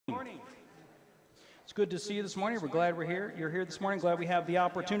It's good to see you this morning. We're glad we're here. You're here this morning. Glad we have the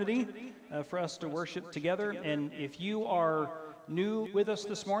opportunity for us to worship together. And if you are new with us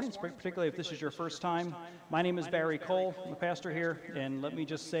this morning, particularly if this is your first time, my name is Barry Cole. I'm the pastor here. And let me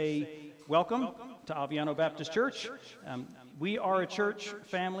just say welcome to Aviano Baptist Church. We are a church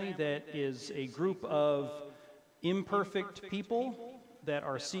family that is a group of imperfect people that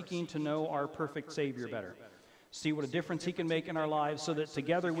are seeking to know our perfect Savior better. See what a difference He can make in our lives so that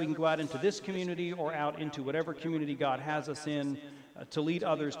together we can go out into this community or out into whatever community God has us in to lead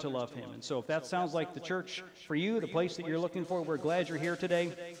others to love Him. And so if that sounds like the church for you, the place that you're looking for, we're glad you're here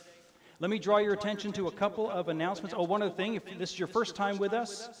today. Let me draw your attention to a couple of announcements. Oh, one other thing, if this is your first time with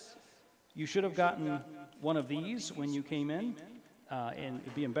us, you should have gotten one of these when you came in. And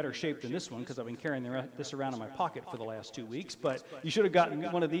it'd be in better shape than this one because I've been carrying this around in my pocket for the last 2 weeks. But you should have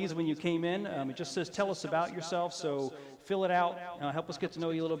gotten one of these when you came in. It just says, tell us about yourself. So fill it out. Help us get to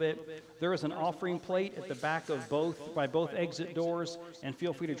know you a little bit. There is an offering plate at the back of by both exit doors. And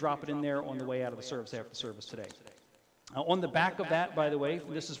feel free to drop it in there on the way out of the service after the service today. On the back of that, by the way,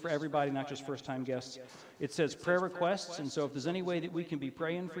 this is for everybody, not just first-time guests, it says prayer requests. And so if there's any way that we can be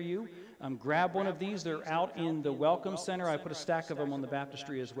praying for you, grab one of these. They're out in the Welcome Center. I put a stack of them on the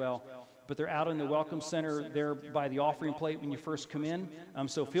baptistry as well. But they're out in the Welcome Center there by the offering plate when you first come in.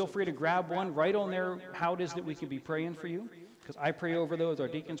 So feel free to grab one. Write on there how it is that we can be praying for you. Because I pray over those. Our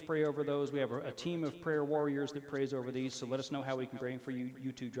deacons pray over those. We have a team of prayer warriors that prays over these. So let us know how we can pray for you.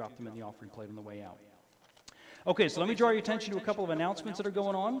 You too, drop them in the offering plate on the way out. Okay, so let me draw your attention to a couple of announcements that are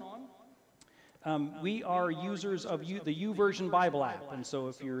going on. We are users of the YouVersion Bible app, and so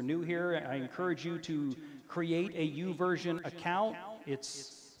if you're new here, I encourage you to create a YouVersion account.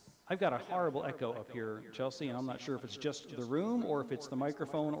 I've got a horrible echo up here, Chelsea, and I'm not sure if it's just the room or if it's the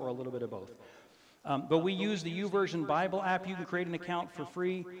microphone or a little bit of both. But we use the YouVersion Bible app. You can create an account for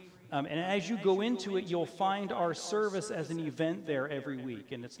free. And as you go into it, you'll find our service as an event there every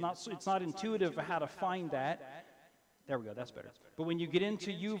week. And it's not intuitive how to find that. There we go, that's better. But when you get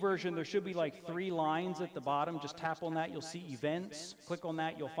into YouVersion, there should be like 3 lines at the bottom. Just tap on that, you'll see events. Click on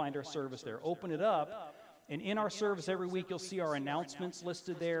that, you'll find our service there. Open it up, and in our service every week, you'll see our announcements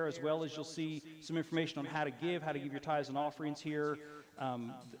listed there, as well as you'll see some information on how to give your tithes and offerings here.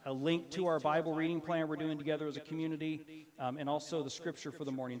 A link to our Bible reading plan we're doing together as a community, and also the scripture for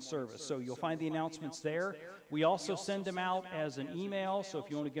the morning service. So you'll find the announcements there. We also send them out as an email, so if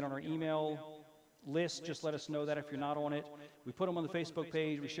you want to get on our email list, just let us know that if you're not on it. We put them on the Facebook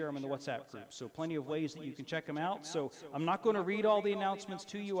page, we share them in the WhatsApp group. So plenty of ways that you can check them out. So I'm not going to read all the announcements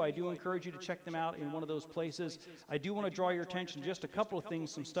to you. I do encourage you to check them out in one of those places. I do want to draw your attention to just a couple of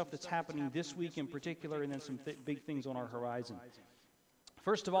things, some stuff that's happening this week in particular, and then some big things on our horizon.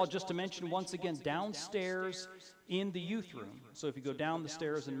 First of all, just to mention once again, downstairs in the youth room, so if you go down the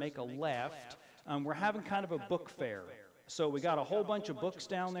stairs and make a left, we're having kind of a book fair. So we got a whole bunch of books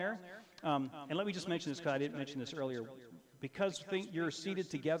down there. And let me just mention this because I didn't mention this earlier. Because you're seated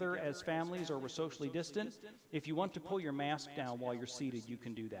together as families or we're socially distant, if you want to pull your mask down while you're seated, you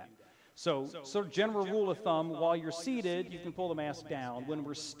can do that. So general rule of thumb, while you're seated, you can pull the mask down. When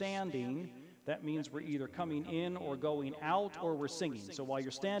we're standing, that means we're either coming in or going out or we're singing. So while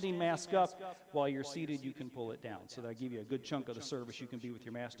you're standing, mask up. While you're seated, you can pull it down. So that'll give you a good chunk of the service. You can be with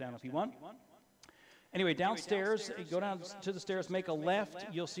your mask down if you want. Anyway, downstairs, go down to the stairs, make a left.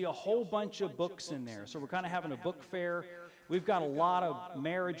 You'll see a whole bunch of books in there. So we're kind of having a book fair. We've got a lot of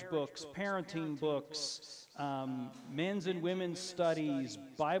marriage books, parenting books, men's and women's studies,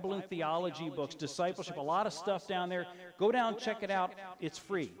 Bible and theology books, discipleship, a lot of stuff down there. Go down, check it out. It's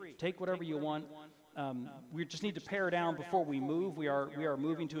free. Take whatever you want. We just need to pare down before we move. We are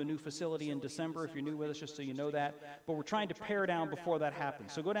moving to a new facility in December, if you're new with us, just so you know that. But we're trying to pare down before that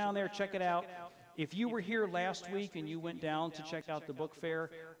happens. So go down there, check it out. If you were here last week and you went down to check out the book fair,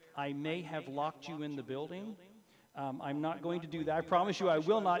 I may have locked you in the building. I'm not going to do that. I promise you I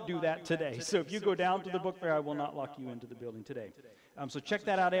will not do that today. So if you go down to the book fair, I will not lock you into the building today. So check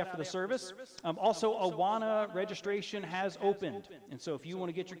that out after the service. Also, Awana registration has opened. And so if you want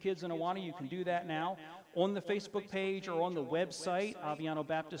to get your kids in Awana, you can do that now. On the Facebook page or on the website,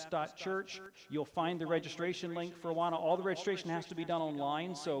 avianobaptist.church, you'll find the registration link for Awana. All the registration has to be done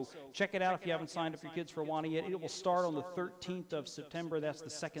online, so check it out if you haven't signed up your kids for Awana yet. It will start on the 13th of September. That's the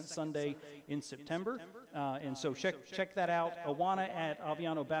second Sunday in September. And so check that out. Awana at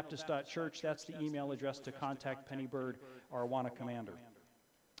avianobaptist.church. That's the email address to contact Penny Bird, our Awana commander.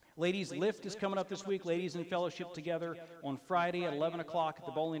 Ladies Lift is coming up this week. Ladies in Fellowship together on Friday at 11 o'clock at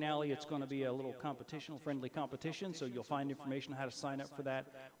the bowling alley. It's going to be a little competition, friendly competition, so you'll find information on how to sign up for that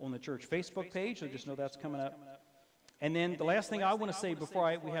on the church Facebook page, so just know that's coming up. And then the last thing I want to say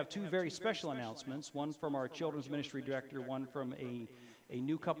before we have two very special announcements, one from our children's ministry director, one from a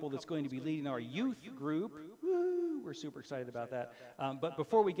new couple that's going to be leading our youth group. Woo, we're super excited about that. But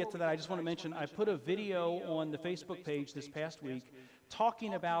before we get to that, I just want to mention I put a video on the Facebook page this past week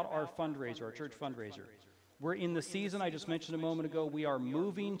talking about our fundraiser, our church fundraiser. We're in the season, I just mentioned a moment ago, we are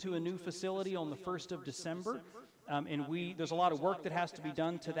moving to a new facility on the 1st of December. And there's a lot of work that has to be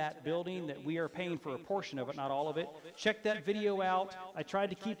done to that building that we are paying for a portion of it, not all of it. Check that video out. I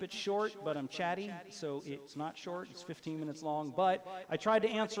tried to keep it short, but I'm chatty, so it's not short. It's 15 minutes long. But I tried to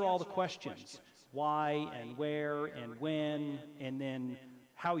answer all the questions. Why and where and when, and then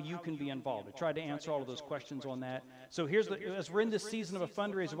how you can be involved. I tried to answer all of those questions on that. So as we're in this season of a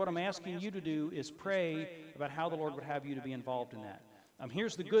fundraiser, what I'm asking you to do is pray about how the Lord would have you to be involved in that.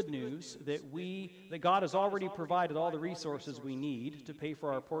 Here's the good news, that God has already provided all the resources we need to pay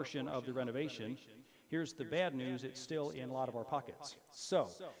for our portion of the renovation. Here's the bad news, it's still in a lot of our pockets. So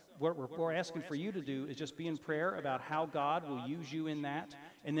what we're asking for you to do is just be in prayer about how God will use you in that.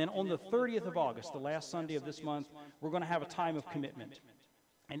 And then on the 30th of August, the last Sunday of this month, we're going to have a time of commitment.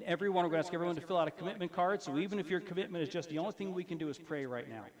 And we're going to ask everyone to fill out a commitment card. So even if your commitment is just the only thing we can do is pray right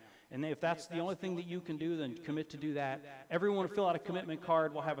now. And if that's the only thing that you can do, then commit to do that. Everyone will fill out a commitment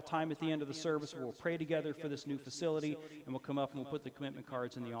card. We'll have a time at the end of the service where we'll pray together for this new facility, and we'll come up and we'll put the commitment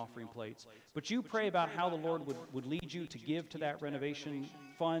cards in the offering plates. But you pray about how the Lord would lead you to give to that renovation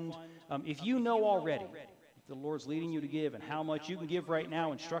fund. If you know already the Lord's leading you to give and how much you can give right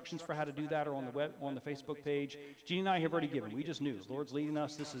now, instructions for how to do that are on the Facebook page. Jeannie and I have already given. We just knew the Lord's leading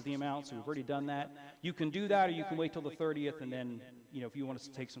us. This is the amount, so we've already done that. You can do that, or you can wait till the 30th, and then, if you want us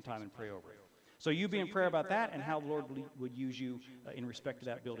to take some time and pray over it. So you be in prayer about that and how the Lord would use you in respect to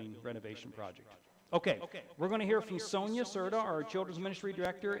that building renovation project. Okay, we're going to hear from Sonia Serta, our children's ministry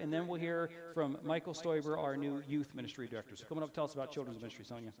director, and then we'll hear from Michael Stoiber, our new youth ministry director. So come on up and tell us about children's ministry,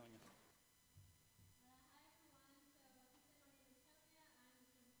 Sonia.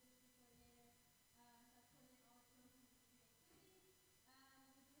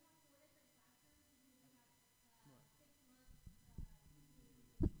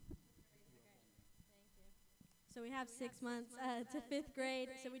 So we have 6 months to 5th grade.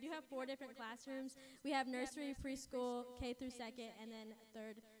 So we do have 4 different classrooms. We have nursery, preschool, K through 2nd, and then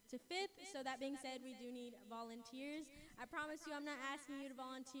 3rd to 5th. So that being said, we do need volunteers. I promise you I'm not asking you to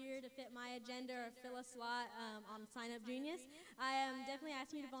volunteer to fit my agenda or fill a slot on Sign Up Genius. I am definitely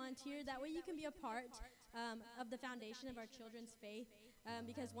asking you to volunteer. That way you can be a part of the foundation of our children's faith.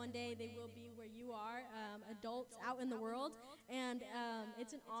 Because one day they will be where you are, adults out in the world, and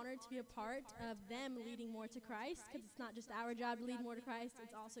it's an honor to be a part of them leading more to Christ, because it's not just our job to lead more to Christ,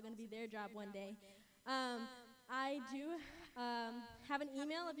 it's also going to be their job one day. I do have an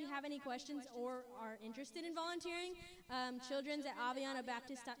email if you have any questions or are interested in volunteering, children's at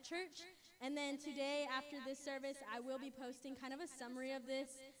avianobaptist.church. And then today, after this service, I will be posting kind of a summary of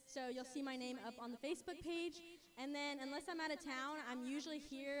this, so you'll see my name up on the Facebook page. And then, unless I'm out of town, I'm usually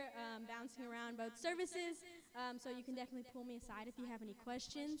here bouncing around both services, so you can definitely pull me aside if you have any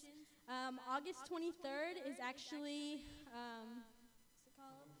questions. August 23rd is actually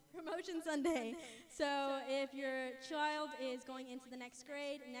Promotion Sunday. So if your child is going into the next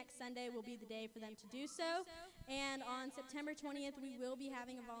grade, next Sunday will be the day for them to do so. And on September 20th, we will be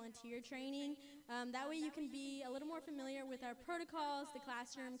having a volunteer training. That way you can be a little more familiar with our protocols, the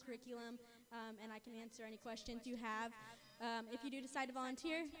classroom, curriculum, and I can answer any questions you have if you do decide to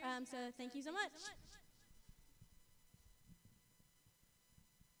volunteer. So thank you so much.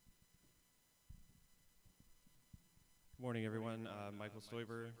 Good morning, everyone. Michael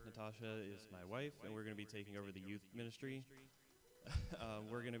Stoiber, Natasha is my wife, and we're going to be taking over the youth ministry.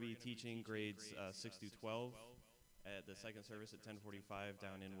 We're going to be teaching grades 6 through 12 at the second service at 10:45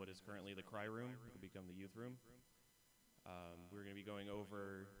 down in what is currently the cry room. It will become the youth room. We're going to be going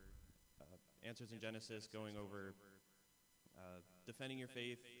over answers in Genesis, going over defending your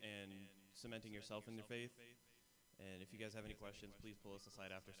faith and cementing yourself in your faith. And if you guys have any questions, please pull us aside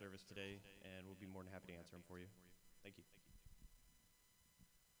after service today, and we'll be more than happy to answer them for you. Thank you.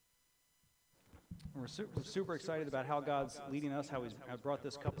 We're super excited about how God's leading us, how He's brought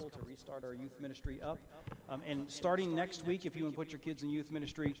this couple to restart our youth ministry up. And starting next week, if you want to put your kids in youth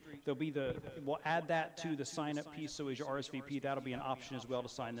ministry, we'll add that to the sign-up piece. So as your RSVP, that'll be an option as well to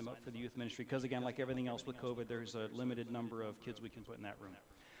sign them up for the youth ministry. Because again, like everything else with COVID, there's a limited number of kids we can put in that room.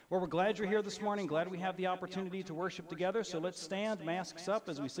 Well, we're glad you're here this morning. Glad we have the opportunity to worship together. So let's stand, masks up,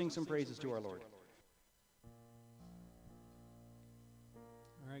 as we sing some praises to our Lord.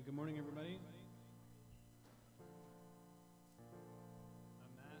 All right, good morning, everybody.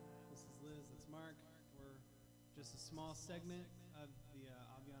 I'm Matt, this is Liz, that's Mark. We're just a small small segment of the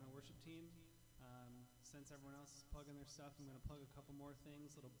Aviano worship team. Since everyone else is plugging their stuff, I'm going to plug a couple more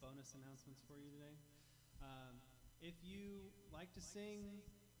things, little bonus announcements for you today. If you like to sing,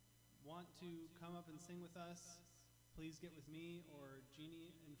 want to come up and sing with us, please get with me or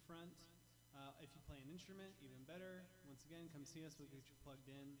Jeannie in front. If you play an instrument, even better. Once again, come see us. We'll get you plugged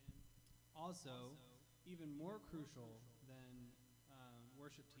in. Also, even more crucial than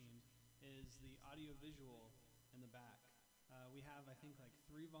worship team is the audio-visual in the back. We have, I think, like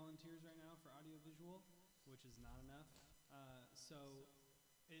 3 volunteers right now for audio-visual, which is not enough.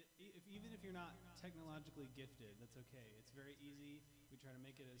 Even if you're not technologically gifted, that's okay. It's very easy. We try to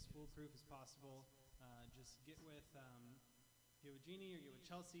make it as foolproof as possible. Just get with Jeannie or get with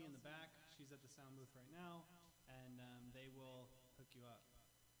Chelsea in the back. She's at the sound booth right now, and they will hook you up.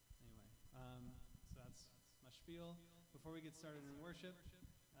 Anyway, so that's my spiel. Before we get started in worship,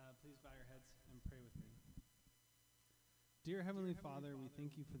 please bow your heads and pray with me. Dear Heavenly Father, we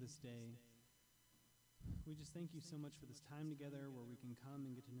thank you for this day. We just thank you so much for this time together where we can come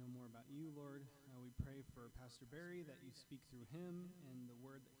and get to know more about you, Lord. We pray for Pastor Barry, that you speak through him and the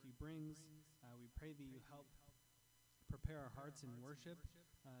word that he brings. We pray that you help prepare our hearts in worship.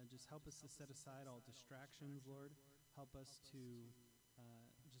 Just help us to set aside all distractions, Lord. Help us to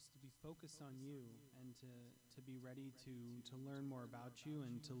just to be focused on you and to be ready to learn more about you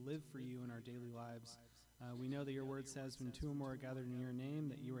and to live for you in our daily lives. We know that your word says when 2 or more are gathered in your name,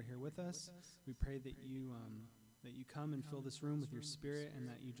 that you are here with us. We pray that you come and fill this room with your spirit, and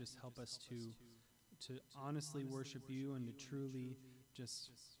that you just help us to honestly worship you and to truly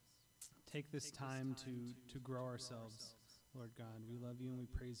just take this time to grow ourselves. Lord God, we love you and we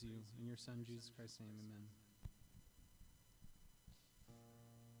praise you. In your Son, Jesus Christ's name, amen.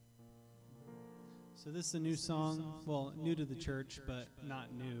 So this is a new song, well, new to the church, but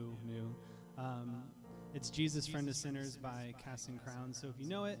not new. It's Jesus, Friend of Sinners by Casting Crowns. So if you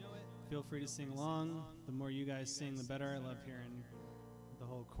know it, feel free to sing along. The more you guys sing, the better. I love hearing the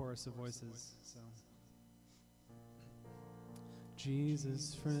whole chorus of voices. So,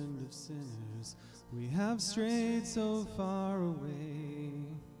 Jesus, friend of sinners, we have strayed so far away.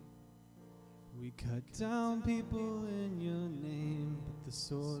 We cut down people in your name, but the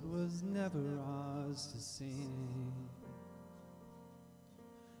sword was never ours to sing.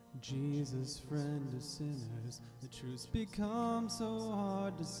 Jesus, friend of sinners, the truth's become so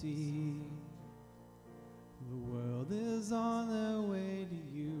hard to see. The world is on their way to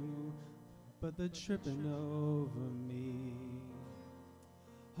you, but they're tripping over me.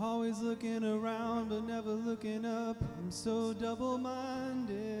 Always looking around, but never looking up. I'm so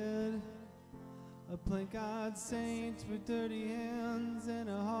double-minded. A plank-eyed saint with dirty hands and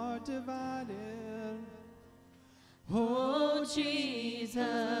a heart divided. Oh,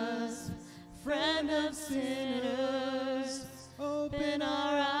 Jesus, friend of sinners, open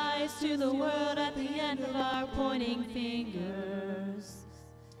our eyes to the world at the end of our pointing fingers.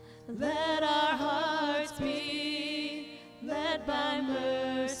 Let our hearts be led by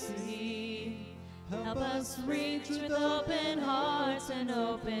mercy. Help us reach with open hearts and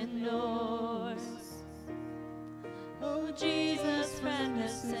open doors. Oh, Jesus, friend of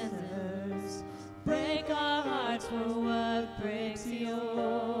sinners, break our hearts for what breaks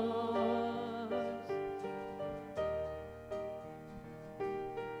yours.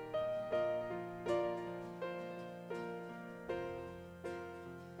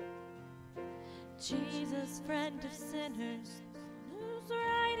 Jesus, friend of sinners, who's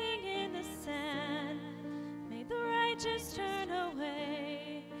writing in the sand, made the righteous turn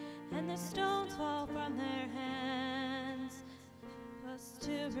away, and the stones fall from their hands. Help us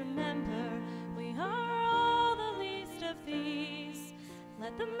to remember we are all the least of these.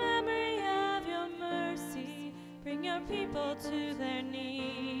 Let the memory of your mercy bring your people to their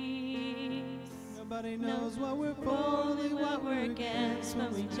knees. Nobody knows what we're for, only what we're against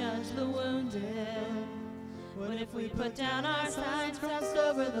when we judge the wounded. What if we put down our signs, crossed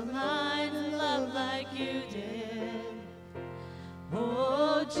over the line, and love like you did?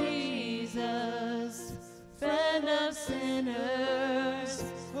 Oh, Jesus, friend of sinners,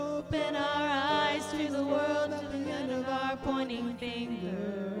 open our eyes to the world at the end of our pointing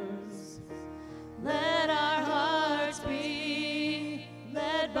fingers. Let our hearts be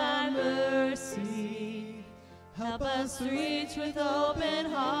led by mercy. Help us reach with open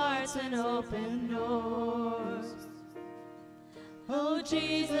hearts and open doors. Oh,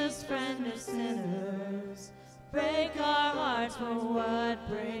 Jesus, friend of sinners, break our hearts for what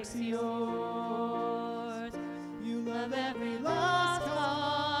breaks yours. You love every lost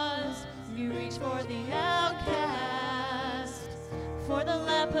cause. You reach for the outcast, for the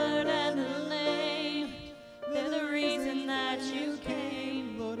leopard and the lame. They're the reason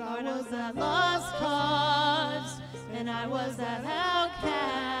I was that lost cause, and I was that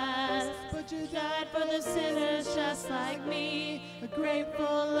outcast. But you died for the sinners just like me, a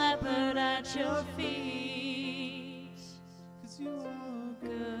grateful leopard at your feet. 'Cause you are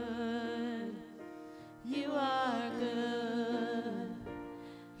good, you are good,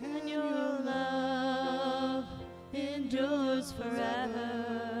 and your love endures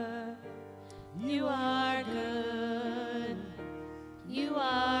forever. You are good, you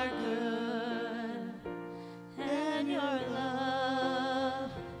are good, and your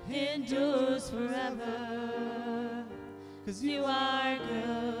love endures forever. 'Cause you are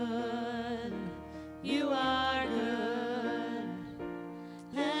good, you are good,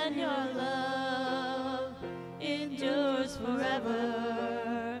 and your love endures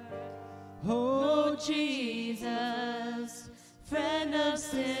forever. Oh Jesus, friend of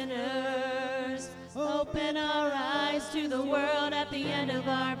sinners, open our eyes to the world at the end of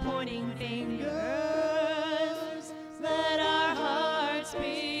our pointing fingers. Let our hearts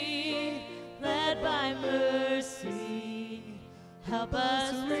be led by mercy. Help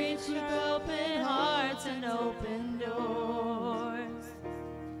us reach with open hearts and open doors.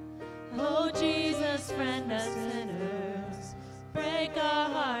 Oh Jesus, friend of sinners, break our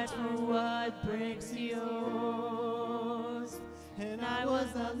hearts for what breaks yours. And I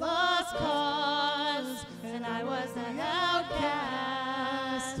was the lost cause, and I was an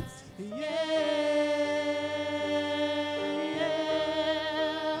outcast. Yeah.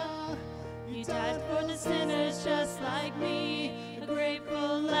 You died for the sinners just like me, a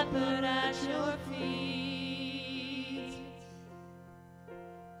grateful leopard at your feet.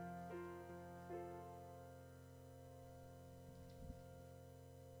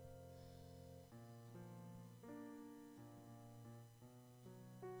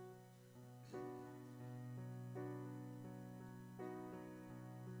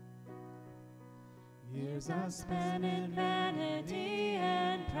 Years I spent in vanity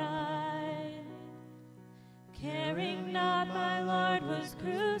and pride, caring not my Lord was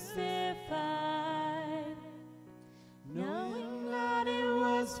crucified, knowing not it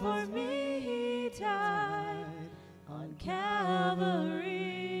was for me he died on Calvary.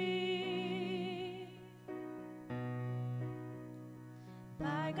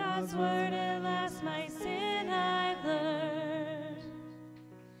 By God's word at last my sin I learned,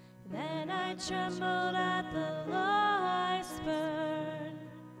 then I trembled at the law I spurned,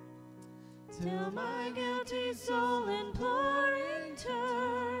 till my guilty soul imploring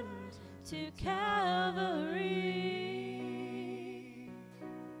turned to Calvary.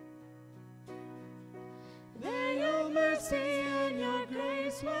 There your mercy and your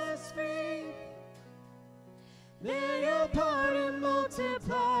grace was free, there your pardon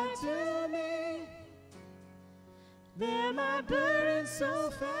multiplied to me, there my burden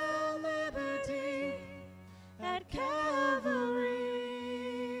so found liberty at Calvary.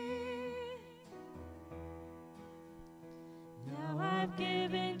 Now I've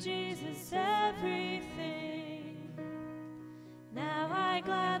given Jesus everything, now I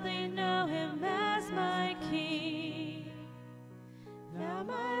gladly know him as my King. Now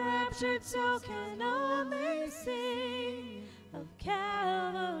my raptured soul can only sing of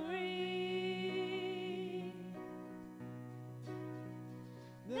Calvary.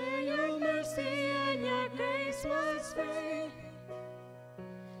 There your mercy and your grace was free,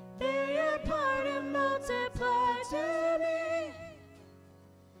 there your pardon multiplied to me,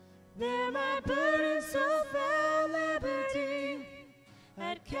 there my burden so found liberty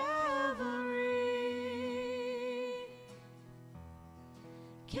at Calvary.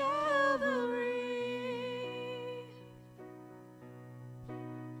 Calvary.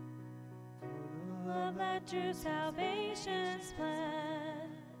 Oh, the love that drew salvation's plan,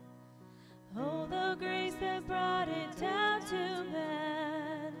 oh, the grace that brought it down to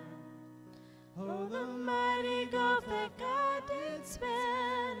man, oh, the mighty gulf that God did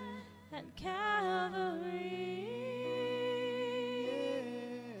span at Calvary.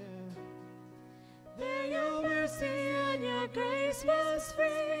 There your mercy and your grace was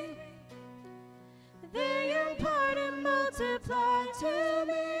free, there your pardon multiplied to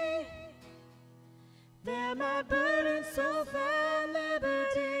me, there my burden so found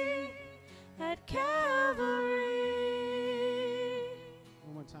liberty at Calvary.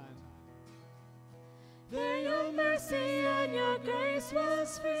 One more time. There your mercy and your grace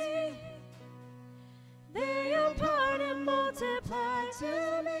was free, there your pardon multiplied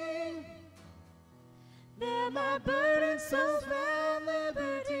to me, there my burden so found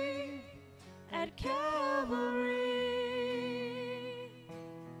liberty at Calvary.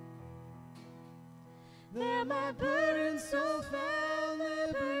 There my burden so found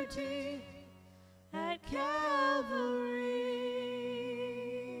liberty liberty at Calvary.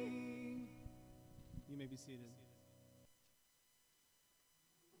 You may be seated.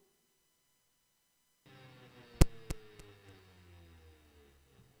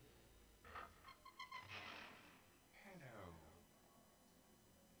 Hello,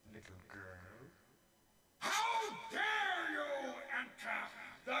 little girl. How dare you enter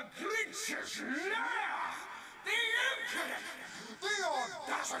the Grinch's lair! The impudent, the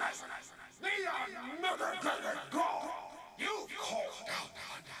audacity, the unmitigated gall! You called out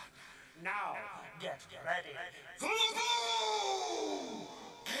thunder. Now get ready for the boom!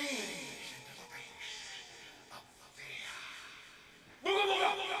 Gaze into the face of fear.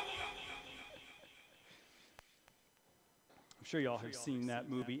 I'm sure y'all have seen that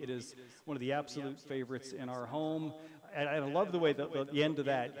movie. It is one of the absolute favorites in our home. And I love the way that the end of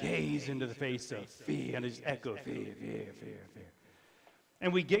that, gaze into the face of fear, and it's echo, fear, fear, fear, fear.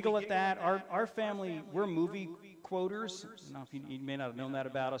 And we giggle at that. Our family, we're movie quoters. Now, if you may not have known that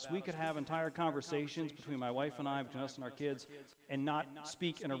about us. We could have entire conversations between my wife and I, between us and our kids, and not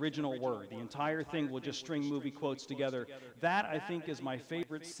speak an original word. The entire thing will just string movie quotes together. That, I think, is my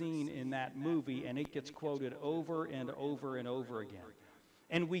favorite scene in that movie, and it gets quoted over and over and over again.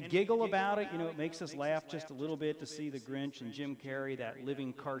 And we giggle about it. You know, it makes us laugh just a little bit to see the Grinch and Jim Carrey, that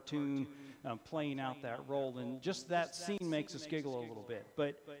living cartoon, playing out that role. And just that scene makes us giggle a little bit.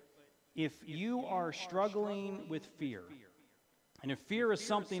 But if you are struggling with fear, and if fear is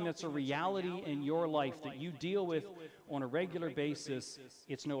something that's a reality in your life that you deal with on a regular basis,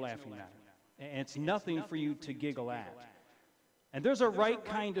 it's no laughing matter. And it's nothing for you to giggle at. And there's a right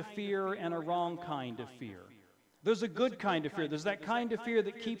kind of fear and a wrong kind of fear. There's a good kind of fear. There's that kind of fear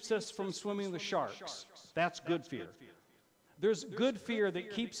that keeps us from swimming with sharks. That's good fear. There's good fear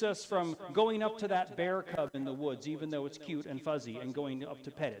that keeps us from going up to that bear cub in the woods, even though it's cute and fuzzy, and going up to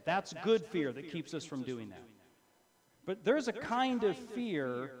pet it. That's good fear that keeps us from doing that. But there's a kind of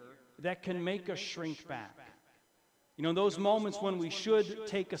fear that can make us shrink back. You know, those moments when we should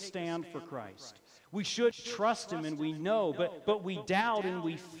take a stand for Christ. We should trust Him, and we know, but we doubt and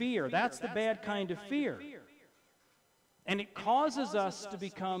we fear. That's the bad kind of fear. And it causes us to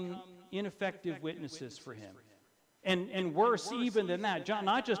become ineffective witnesses for Him. And worse even than that,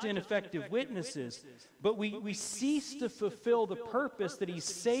 not just ineffective witnesses, but we cease to fulfill the purpose that He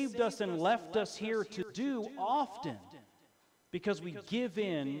saved us and left us here to do often because we give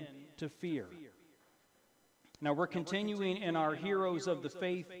in to fear. Now, we're continuing in our Heroes of the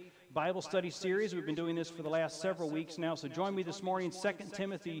Faith Bible study series. We've been doing this for the last several weeks now, so join me this morning, 2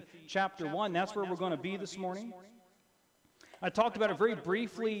 Timothy chapter 1. That's where we're going to be this morning. I talked about it very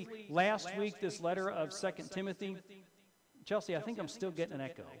briefly last week, this letter of 2 Timothy. Chelsea, I think I'm still getting an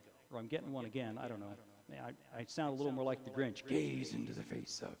echo, or I'm getting one again. I don't know. I sound a little more like the Grinch. Gaze into the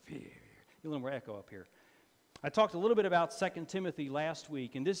face of fear. A little more echo up here. I talked a little bit about 2 Timothy last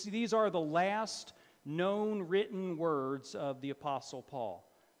week, and these are the last known written words of the Apostle Paul.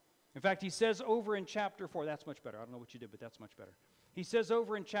 In fact, he says over in chapter 4, that's much better. I don't know what you did, but that's much better. He says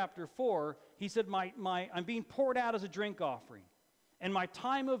over in chapter 4, he said, I'm being poured out as a drink offering, and my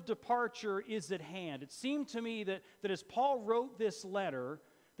time of departure is at hand. It seemed to me that as Paul wrote this letter,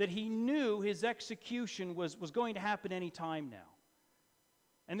 that he knew his execution was going to happen any time now.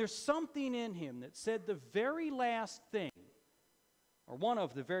 And there's something in him that said the very last thing, or one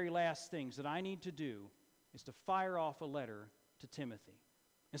of the very last things that I need to do is to fire off a letter to Timothy.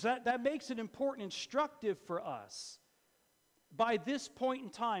 And so that makes it important, instructive for us. By this point in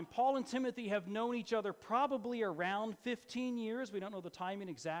time, Paul and Timothy have known each other probably around 15 years. We don't know the timing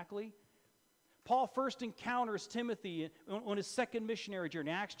exactly. Paul first encounters Timothy on his second missionary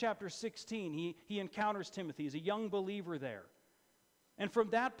journey. Acts chapter 16, he encounters Timothy. He's a young believer there. And from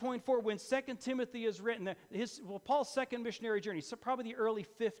that point forward, when 2 Timothy is written, Paul's second missionary journey, so probably the early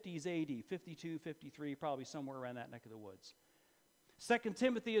 50s AD, 52, 53, probably somewhere around that neck of the woods. 2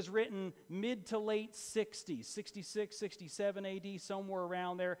 Timothy is written mid to late 60s, 66, 67 AD, somewhere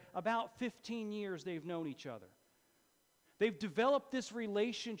around there. About 15 years they've known each other. They've developed this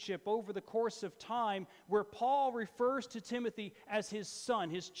relationship over the course of time where Paul refers to Timothy as his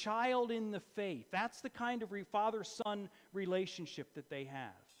son, his child in the faith. That's the kind of father-son relationship that they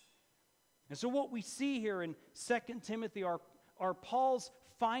have. And so what we see here in 2 Timothy are Paul's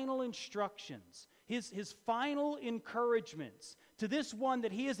final instructions, his final encouragements to this one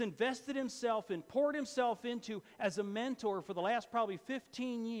that he has invested himself and poured himself into as a mentor for the last probably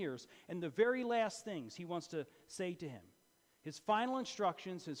 15 years, and the very last things he wants to say to him. His final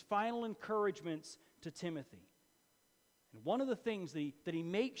instructions, his final encouragements to Timothy. And one of the things that he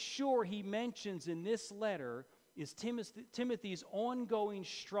makes sure he mentions in this letter is Timothy's ongoing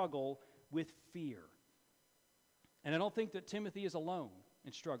struggle with fear. And I don't think that Timothy is alone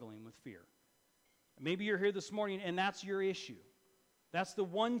in struggling with fear. Maybe you're here this morning and that's your issue. That's the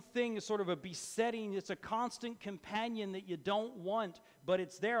one thing, is sort of a besetting, it's a constant companion that you don't want, but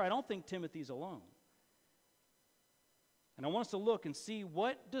it's there. I don't think Timothy's alone. And I want us to look and see,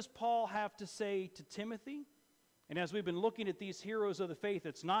 what does Paul have to say to Timothy? And as we've been looking at these heroes of the faith,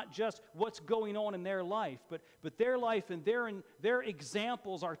 it's not just what's going on in their life, but their life and their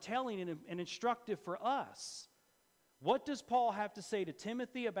examples are telling and instructive for us. What does Paul have to say to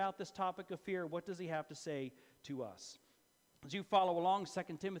Timothy about this topic of fear? What does he have to say to us? As you follow along,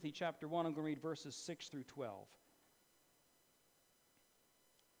 2 Timothy chapter 1, I'm going to read verses 6 through 12.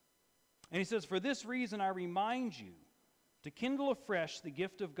 And he says, "For this reason I remind you to kindle afresh the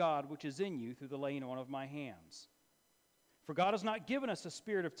gift of God which is in you through the laying on of my hands. For God has not given us a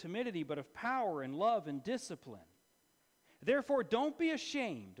spirit of timidity, but of power and love and discipline. Therefore don't be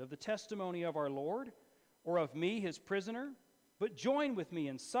ashamed of the testimony of our Lord, or of me, his prisoner, but join with me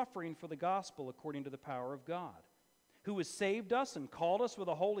in suffering for the gospel according to the power of God, who has saved us and called us with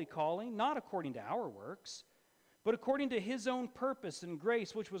a holy calling, not according to our works, but according to his own purpose and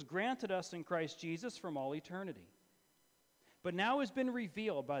grace, which was granted us in Christ Jesus from all eternity. But now has been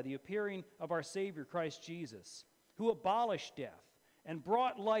revealed by the appearing of our Savior Christ Jesus, who abolished death and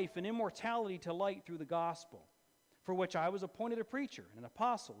brought life and immortality to light through the gospel, for which I was appointed a preacher, an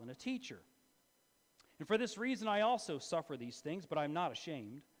apostle, and a teacher. And for this reason I also suffer these things, but I am not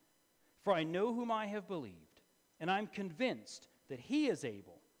ashamed, for I know whom I have believed, and I am convinced that he is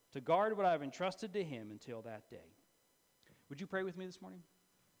able to guard what I have entrusted to him until that day." Would you pray with me this morning?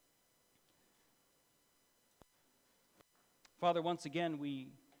 Father, once again,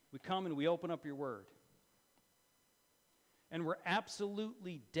 we come and we open up your word. And we're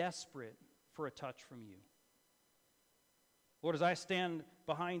absolutely desperate for a touch from you. Lord, as I stand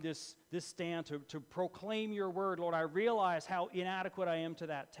behind this stand to proclaim your word, Lord, I realize how inadequate I am to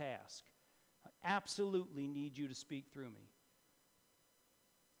that task. I absolutely need you to speak through me.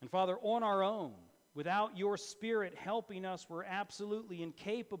 And Father, on our own, without your Spirit helping us, we're absolutely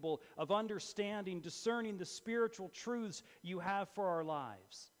incapable of understanding, discerning the spiritual truths you have for our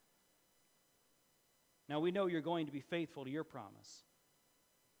lives. Now we know you're going to be faithful to your promise,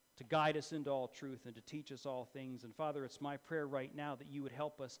 to guide us into all truth and to teach us all things. And Father, it's my prayer right now that you would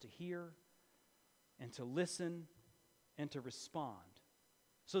help us to hear and to listen and to respond,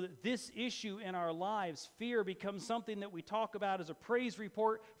 so that this issue in our lives, fear, becomes something that we talk about as a praise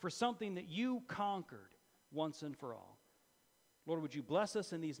report for something that you conquered once and for all. Lord, would you bless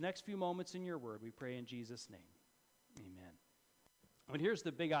us in these next few moments in your word? We pray in Jesus' name. Amen. But here's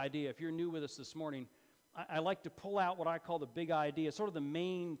the big idea. If you're new with us this morning, I like to pull out what I call the big idea, sort of the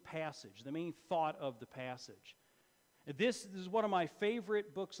main passage, the main thought of the passage. This is one of my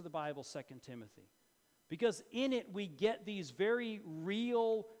favorite books of the Bible, 2 Timothy, because in it we get these very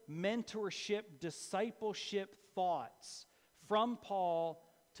real mentorship, discipleship thoughts from Paul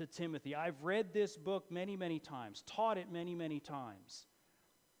to Timothy. I've read this book many, many times, taught it many, many times.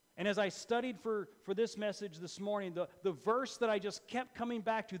 And as I studied for this message this morning, the verse that I just kept coming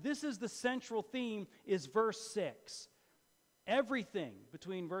back to, this is the central theme, is verse 6. Everything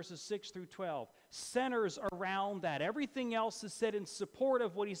between verses 6 through 12 centers around that. Everything else is said in support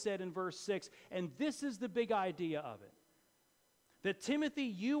of what he said in verse 6, and this is the big idea of it. That Timothy,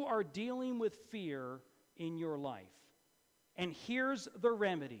 you are dealing with fear in your life. And here's the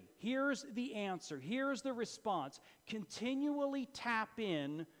remedy. Here's the answer. Here's the response. Continually tap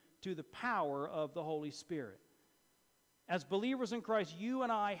in to the power of the Holy Spirit. As believers in Christ, you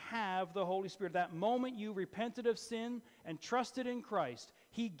and I have the Holy Spirit. That moment you repented of sin and trusted in Christ,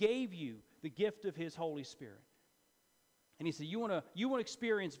 he gave you the gift of his Holy Spirit. And he said, you want to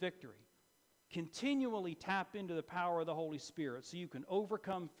experience victory. Continually tap into the power of the Holy Spirit so you can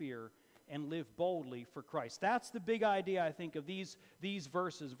overcome fear and live boldly for Christ. That's the big idea, I think, of these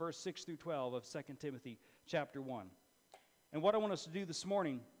verses, verse 6 through 12 of 2 Timothy chapter 1. And what I want us to do this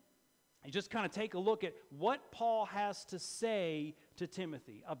morning is just kind of take a look at what Paul has to say to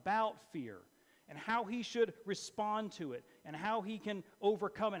Timothy about fear and how he should respond to it and how he can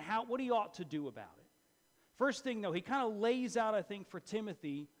overcome it, what he ought to do about it. First thing, though, he kind of lays out, I think, for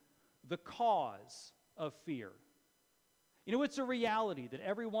Timothy the cause of fear. You know, it's a reality that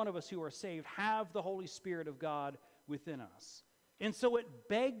every one of us who are saved have the Holy Spirit of God within us. And so it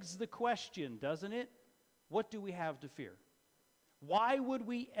begs the question, doesn't it? What do we have to fear? Why would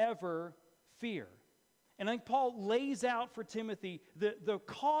we ever fear? And I think Paul lays out for Timothy the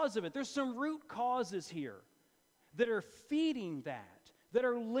cause of it. There's some root causes here that are feeding that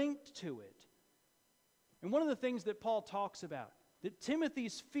are linked to it. And one of the things that Paul talks about, that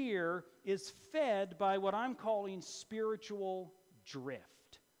Timothy's fear is fed by what I'm calling spiritual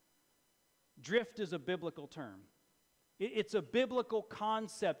drift. Drift is a biblical term. It's a biblical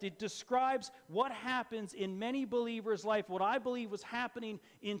concept. It describes what happens in many believers' life, what I believe was happening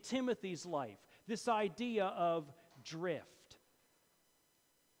in Timothy's life, this idea of drift.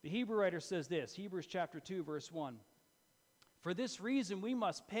 The Hebrew writer says this, Hebrews chapter 2, verse 1. For this reason, we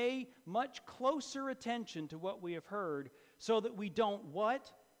must pay much closer attention to what we have heard so that we don't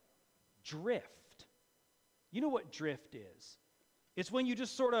what? Drift. You know what drift is? It's when you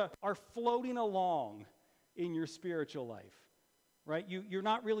just sort of are floating along in your spiritual life, right? You're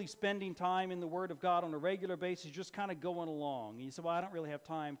not really spending time in the Word of God on a regular basis, you're just kind of going along. And you say, well, I don't really have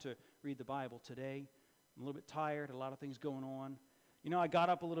time to read the Bible today. I'm a little bit tired, a lot of things going on. You know, I got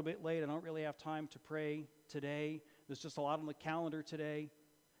up a little bit late, I don't really have time to pray today. There's just a lot on the calendar today.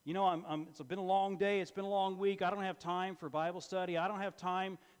 You know, it's been a long day, it's been a long week, I don't have time for Bible study, I don't have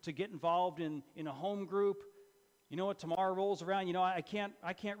time to get involved in a home group. You know what, tomorrow rolls around, you know, I can't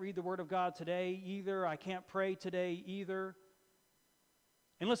read the Word of God today either. I can't pray today either.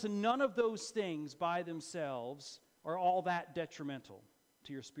 And listen, none of those things by themselves are all that detrimental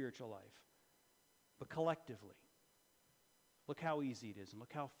to your spiritual life. But collectively, look how easy it is and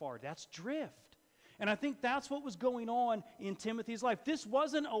look how far. That's drift. And I think that's what was going on in Timothy's life. This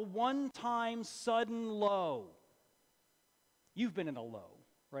wasn't a one-time sudden low. You've been in a low,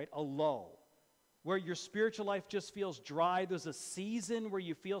 right? A lull. Where your spiritual life just feels dry. There's a season where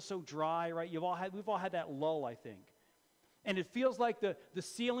you feel so dry, right? We've all had that lull, I think. And it feels like the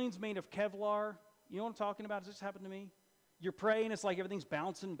ceiling's made of Kevlar. You know what I'm talking about? Has this happened to me? You're praying, it's like everything's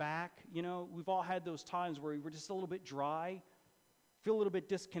bouncing back. You know, we've all had those times where we're just a little bit dry, feel a little bit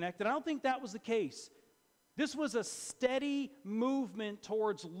disconnected. I don't think that was the case. This was a steady movement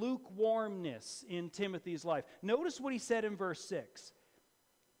towards lukewarmness in Timothy's life. Notice what he said in verse 6.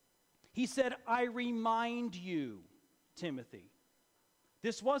 He said, I remind you, Timothy.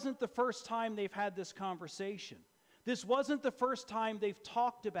 This wasn't the first time they've had this conversation. This wasn't the first time they've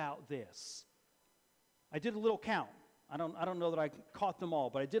talked about this. I did a little count. I don't know that I caught them all,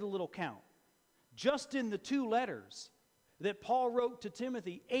 but I did a little count. Just in the 2 letters that Paul wrote to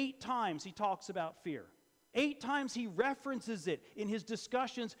Timothy, 8 times he talks about fear. 8 times he references it in his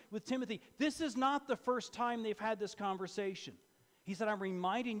discussions with Timothy. This is not the first time they've had this conversation. He said, I'm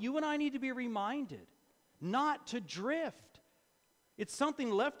reminding you, and I need to be reminded not to drift. It's something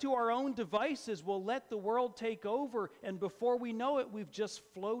left to our own devices will let the world take over, and before we know it, we've just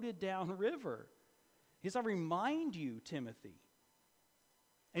floated downriver. He said, I remind you, Timothy.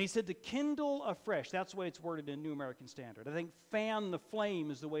 And he said to kindle afresh. That's the way it's worded in New American Standard. I think fan the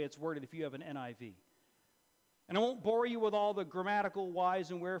flame is the way it's worded if you have an NIV. And I won't bore you with all the grammatical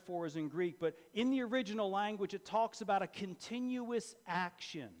whys and wherefores in Greek, but in the original language it talks about a continuous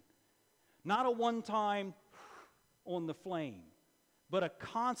action. Not a one-time on the flame, but a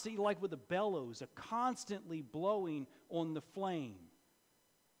constant, like with the bellows, a constantly blowing on the flame.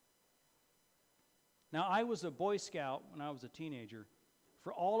 Now, I was a Boy Scout when I was a teenager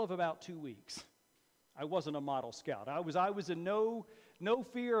for all of about 2 weeks. I wasn't a model scout. I was in no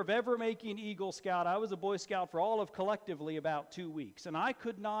fear of ever making Eagle Scout. I was a Boy Scout for all of collectively about 2 weeks. And I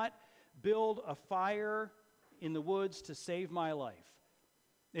could not build a fire in the woods to save my life.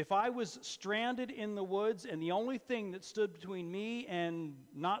 If I was stranded in the woods and the only thing that stood between me and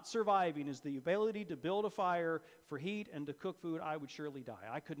not surviving is the ability to build a fire for heat and to cook food, I would surely die.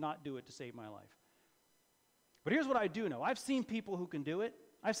 I could not do it to save my life. But here's what I do know. I've seen people who can do it.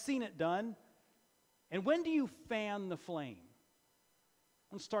 I've seen it done. And when do you fan the flame?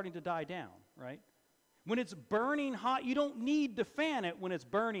 When it's starting to die down, right? When it's burning hot, you don't need to fan it when it's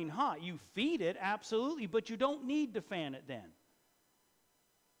burning hot. You feed it, absolutely, but you don't need to fan it then.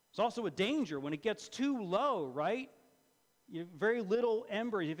 It's also a danger when it gets too low, right? You have very little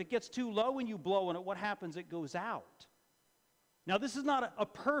embers. If it gets too low when you blow on it, what happens? It goes out. Now, this is not a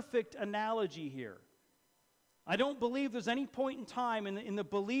perfect analogy here. I don't believe there's any point in time in the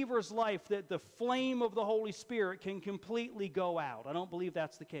believer's life that the flame of the Holy Spirit can completely go out. I don't believe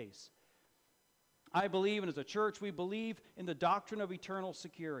that's the case. I believe, and as a church, we believe in the doctrine of eternal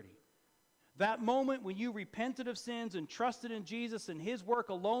security. That moment when you repented of sins and trusted in Jesus and His work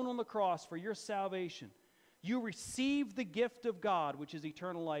alone on the cross for your salvation, you received the gift of God, which is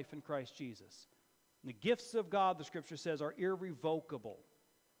eternal life in Christ Jesus. And the gifts of God, the Scripture says, are irrevocable.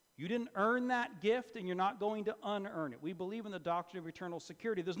 You didn't earn that gift, and you're not going to unearn it. We believe in the doctrine of eternal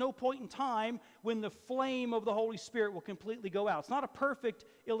security. There's no point in time when the flame of the Holy Spirit will completely go out. It's not a perfect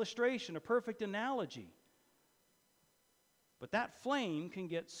illustration, a perfect analogy. But that flame can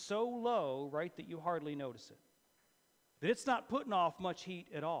get so low, right, that you hardly notice it. That it's not putting off much heat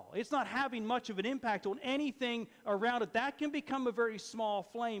at all. It's not having much of an impact on anything around it. That can become a very small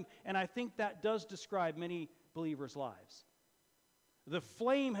flame, and I think that does describe many believers' lives. The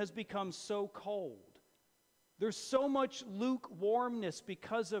flame has become so cold. There's so much lukewarmness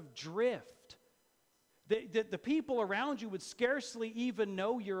because of drift that the people around you would scarcely even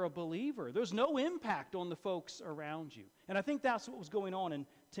know you're a believer. There's no impact on the folks around you. And I think that's what was going on in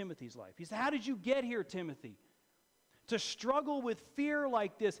Timothy's life. He said, how did you get here, Timothy? To struggle with fear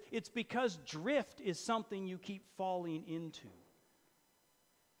like this, it's because drift is something you keep falling into.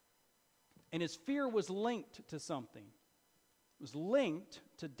 And his fear was linked to something. It was linked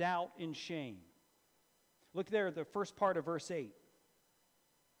to doubt and shame. Look there at the first part of verse 8.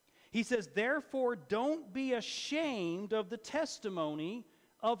 He says, therefore, don't be ashamed of the testimony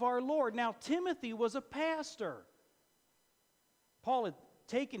of our Lord. Now, Timothy was a pastor. Paul had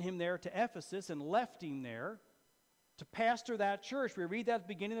taken him there to Ephesus and left him there to pastor that church. We read that at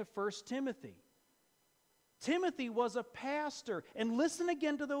the beginning of 1 Timothy. Timothy was a pastor. And listen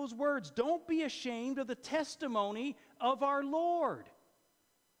again to those words. Don't be ashamed of the testimony of our Lord.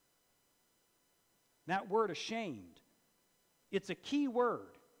 That word ashamed, it's a key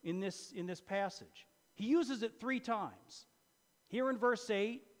word in this passage. He uses it 3 times. Here in verse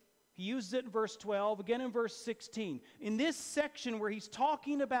 8, he uses it in verse 12, again in verse 16. In this section where he's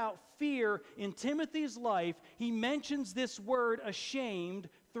talking about fear in Timothy's life, he mentions this word ashamed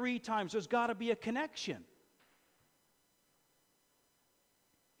 3 times. There's got to be a connection.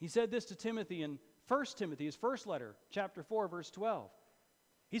 He said this to Timothy in 1 Timothy, his first letter, chapter 4, verse 12.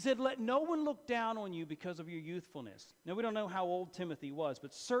 He said, let no one look down on you because of your youthfulness. Now, we don't know how old Timothy was,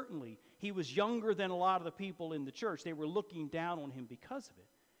 but certainly he was younger than a lot of the people in the church. They were looking down on him because of it.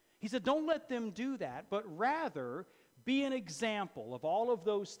 He said, don't let them do that, but rather be an example of all of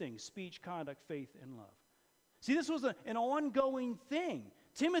those things, speech, conduct, faith, and love. See, this was an ongoing thing.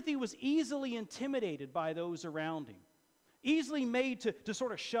 Timothy was easily intimidated by those around him. Easily made to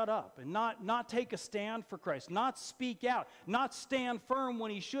sort of shut up and not take a stand for Christ, not speak out, not stand firm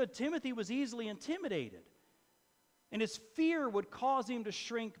when he should. Timothy was easily intimidated. And his fear would cause him to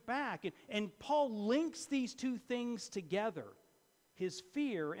shrink back. And Paul links these 2 things together, his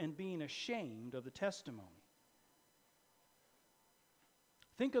fear and being ashamed of the testimony.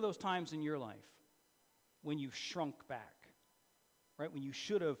 Think of those times in your life when you shrunk back, right? When you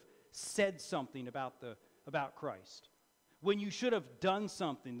should have said something about Christ. When you should have done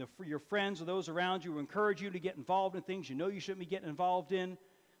something. Your friends or those around you encourage you to get involved in things you know you shouldn't be getting involved in,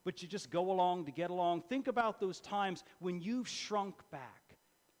 but you just go along to get along. Think about those times when you've shrunk back.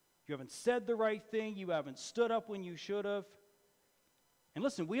 You haven't said the right thing. You haven't stood up when you should have. And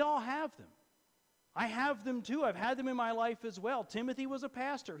listen, we all have them. I have them too. I've had them in my life as well. Timothy was a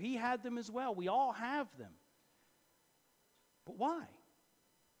pastor. He had them as well. We all have them. But why?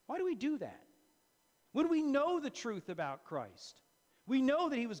 Why do we do that? When we know the truth about Christ, we know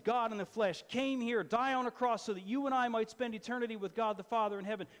that he was God in the flesh, came here, died on a cross so that you and I might spend eternity with God the Father in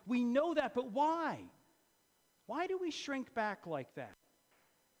heaven. We know that, but why? Why do we shrink back like that?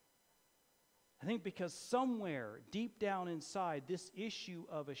 I think because somewhere deep down inside, this issue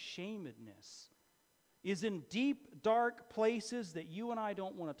of ashamedness is in deep, dark places that you and I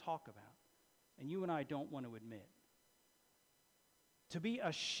don't want to talk about, and you and I don't want to admit. To be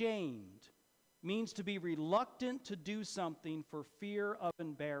ashamed means to be reluctant to do something for fear of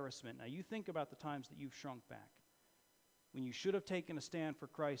embarrassment. Now, you think about the times that you've shrunk back. When you should have taken a stand for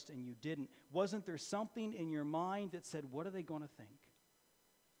Christ and you didn't. Wasn't there something in your mind that said, what are they going to think?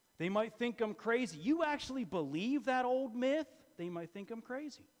 They might think I'm crazy. You actually believe that old myth? They might think I'm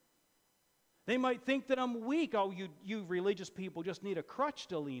crazy. They might think that I'm weak. Oh, you religious people just need a crutch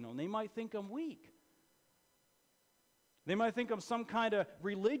to lean on. They might think I'm weak. They might think I'm some kind of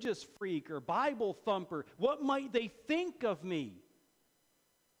religious freak or Bible thumper. What might they think of me?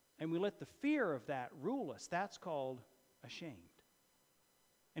 And we let the fear of that rule us. That's called ashamed.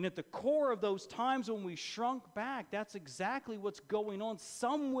 And at the core of those times when we shrunk back, that's exactly what's going on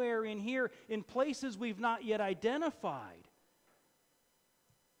somewhere in here in places we've not yet identified.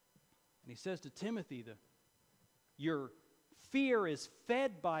 And he says to Timothy, your fear is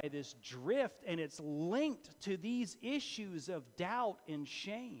fed by this drift, and it's linked to these issues of doubt and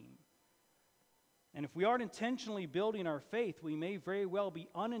shame. And if we aren't intentionally building our faith, we may very well be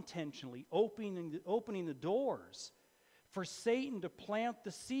unintentionally opening the doors for Satan to plant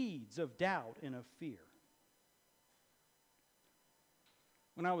the seeds of doubt and of fear.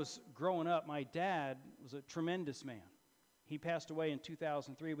 When I was growing up, my dad was a tremendous man. He passed away in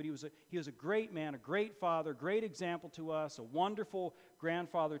 2003, but he was a great man, a great father, great example to us, a wonderful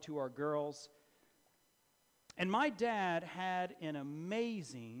grandfather to our girls. And my dad had an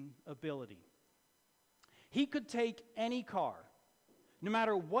amazing ability. He could take any car, no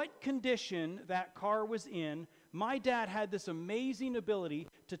matter what condition that car was in. My dad had this amazing ability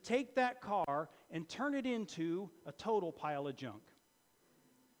to take that car and turn it into a total pile of junk.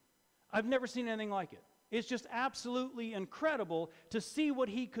 I've never seen anything like it. It's just absolutely incredible to see what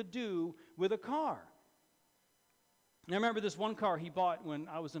he could do with a car. And I remember this one car he bought when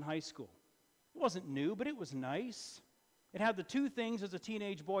I was in high school. It wasn't new, but it was nice. It had the two things as a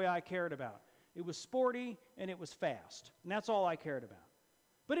teenage boy I cared about. It was sporty and it was fast. And that's all I cared about.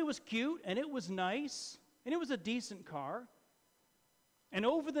 But it was cute and it was nice and it was a decent car. And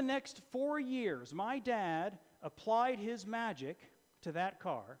over the next 4 years, my dad applied his magic to that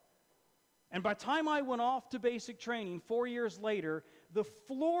car. And by the time I went off to basic training 4 years later, the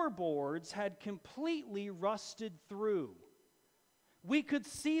floorboards had completely rusted through. We could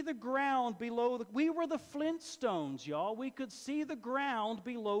see the ground below we were the Flintstones, y'all. We could see the ground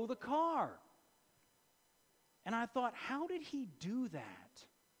below the car. And I thought, how did he do that?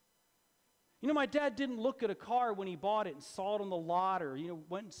 You know, my dad didn't look at a car when he bought it and saw it on the lot, or,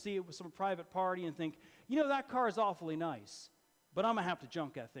 went and see it with some private party and think, that car is awfully nice, but I'm going to have to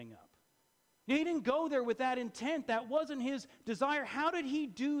junk that thing up. He didn't go there with that intent. That wasn't his desire. How did he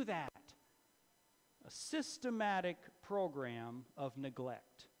do that? A systematic program of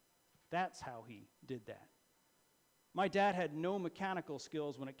neglect. That's how he did that. My dad had no mechanical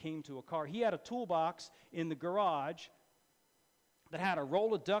skills when it came to a car. He had a toolbox in the garage that had a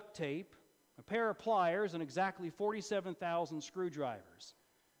roll of duct tape, a pair of pliers, and exactly 47,000 screwdrivers.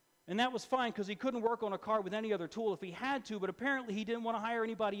 And that was fine because he couldn't work on a car with any other tool if he had to, but apparently he didn't want to hire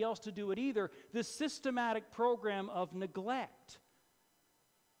anybody else to do it either. This systematic program of neglect.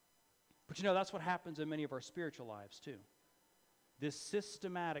 But that's what happens in many of our spiritual lives too. This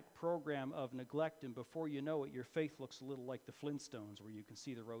systematic program of neglect, and before you know it, your faith looks a little like the Flintstones where you can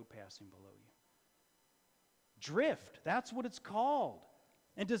see the road passing below you. Drift, that's what it's called.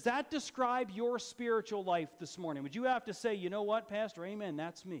 And does that describe your spiritual life this morning? Would you have to say, you know what, Pastor, amen,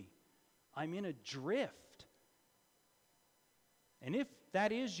 that's me. I'm in a drift. And if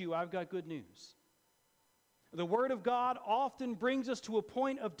that is you, I've got good news. The Word of God often brings us to a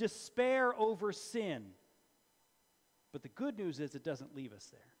point of despair over sin. But the good news is it doesn't leave us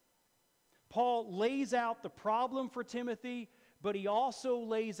there. Paul lays out the problem for Timothy, but he also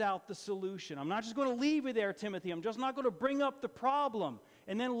lays out the solution. I'm not just going to leave you there, Timothy. I'm just not going to bring up the problem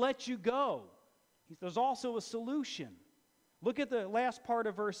and then let you go. There's also a solution. Look at the last part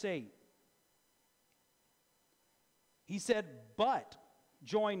of verse 8. He said, but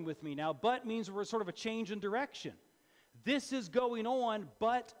join with me. Now, but means we're sort of a change in direction. This is going on,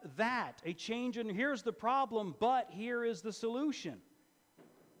 but that. A change in, here's the problem, but here is the solution.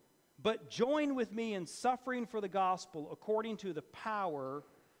 But join with me in suffering for the gospel according to the power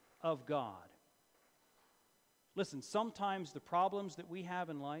of God. Listen, sometimes the problems that we have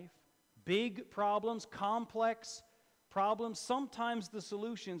in life, big problems, complex problems, sometimes the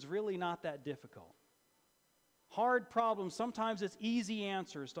solution's really not that difficult. Hard problems, sometimes it's easy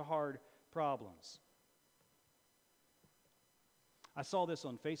answers to hard problems. I saw this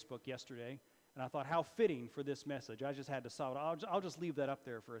on Facebook yesterday, and I thought, how fitting for this message. I just had to solve it. I'll just leave that up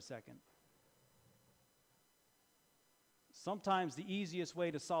there for a second. Sometimes the easiest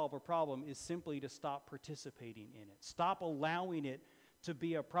way to solve a problem is simply to stop participating in it. Stop allowing it to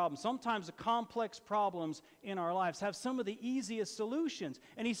be a problem. Sometimes the complex problems in our lives have some of the easiest solutions.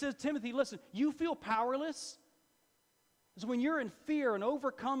 And he says, Timothy, listen, you feel powerless? So when you're in fear and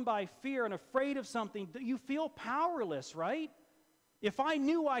overcome by fear and afraid of something, you feel powerless, right? If I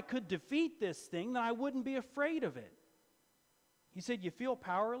knew I could defeat this thing, then I wouldn't be afraid of it. He said, you feel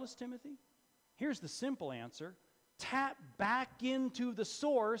powerless, Timothy? Here's the simple answer. Tap back into the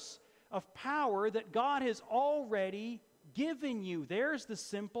source of power that God has already given you. There's the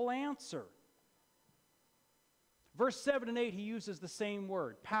simple answer. Verse 7 and 8, he uses the same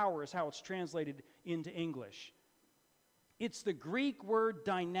word. Power is how it's translated into English. It's the Greek word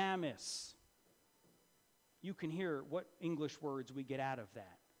dynamis. You can hear what English words we get out of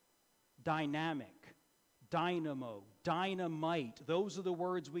that. Dynamic, dynamo, dynamite. Those are the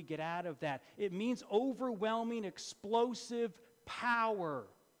words we get out of that. It means overwhelming, explosive power.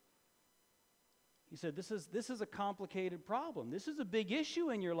 He said, this is a complicated problem. This is a big issue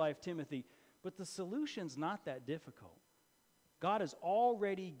in your life, Timothy, but the solution's not that difficult. God has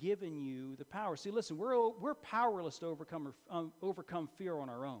already given you the power. See, listen, we're powerless to overcome fear on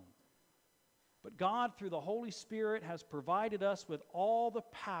our own. But God, through the Holy Spirit, has provided us with all the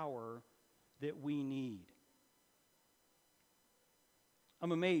power that we need.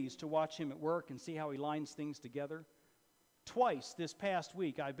 I'm amazed to watch him at work and see how he lines things together. Twice this past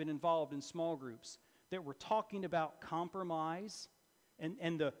week, I've been involved in small groups that were talking about compromise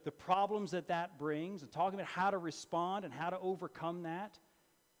and the problems that that brings, and talking about how to respond and how to overcome that.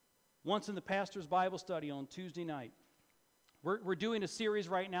 Once in the pastor's Bible study on Tuesday night, we're doing a series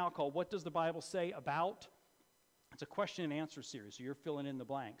right now called What Does the Bible Say About? It's a question and answer series, so you're filling in the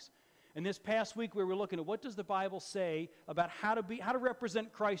blanks. And this past week we were looking at what does the Bible say about how to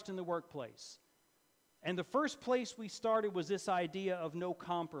represent Christ in the workplace. And the first place we started was this idea of no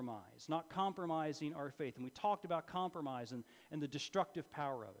compromise, not compromising our faith. And we talked about compromise and the destructive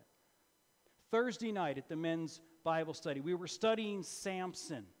power of it. Thursday night at the men's Bible study, we were studying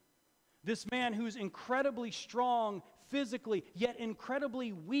Samson. This man who's incredibly strong physically, yet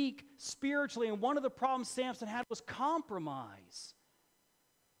incredibly weak spiritually. And one of the problems Samson had was compromise.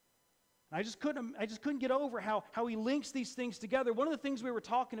 And I just couldn't get over how he links these things together. One of the things we were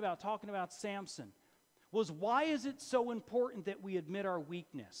talking about Samson, was why is it so important that we admit our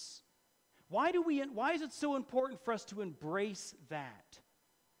weakness? Why is it so important for us to embrace that?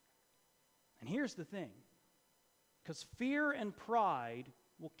 And here's the thing. Because fear and pride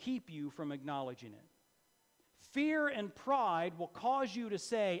will keep you from acknowledging it. Fear and pride will cause you to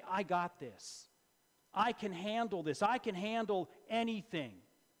say, I got this. I can handle this. I can handle anything.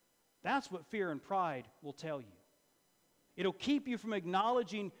 That's what fear and pride will tell you. It'll keep you from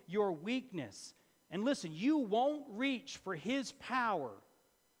acknowledging your weakness. And listen, you won't reach for His power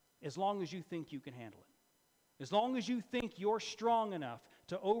as long as you think you can handle it. As long as you think you're strong enough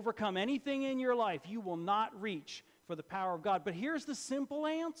to overcome anything in your life, you will not reach for the power of God. But here's the simple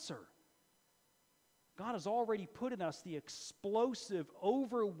answer. God has already put in us the explosive,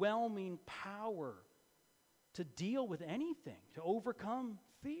 overwhelming power to deal with anything, to overcome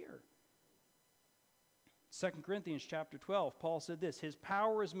fear. 2 Corinthians chapter 12, Paul said this, His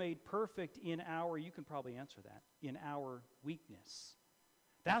power is made perfect in our, you can probably answer that, in our weakness.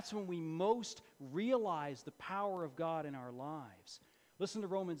 That's when we most realize the power of God in our lives. Listen to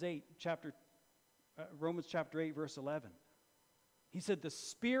Romans chapter 8, verse 11. He said, the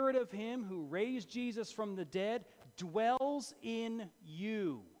Spirit of Him who raised Jesus from the dead dwells in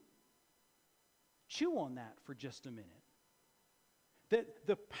you. Chew on that for just a minute. That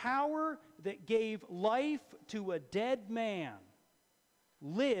the power that gave life to a dead man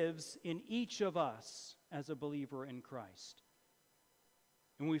lives in each of us as a believer in Christ.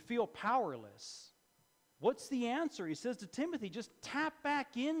 And when we feel powerless, what's the answer? He says to Timothy, just tap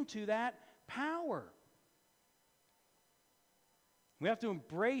back into that power. We have to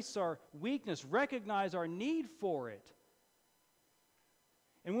embrace our weakness, recognize our need for it.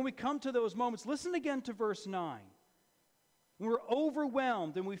 And when we come to those moments, listen again to verse 9. When we're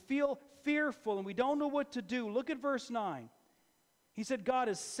overwhelmed and we feel fearful and we don't know what to do, look at verse 9. He said, God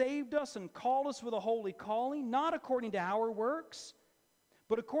has saved us and called us with a holy calling, not according to our works,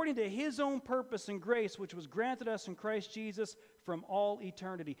 but according to His own purpose and grace, which was granted us in Christ Jesus from all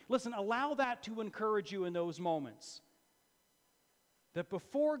eternity. Listen, allow that to encourage you in those moments. That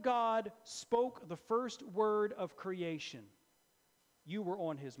before God spoke the first word of creation, you were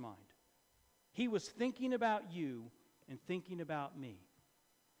on His mind. He was thinking about you and thinking about me.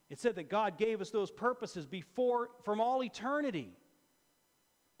 It said that God gave us those purposes from all eternity.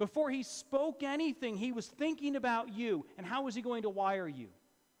 Before He spoke anything, He was thinking about you. And how was He going to wire you?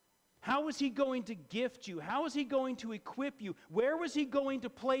 How was He going to gift you? How was He going to equip you? Where was He going to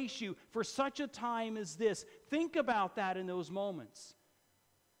place you for such a time as this? Think about that in those moments.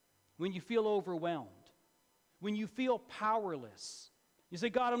 When you feel overwhelmed, when you feel powerless, you say,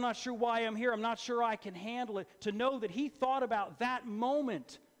 God, I'm not sure why I'm here. I'm not sure I can handle it. To know that He thought about that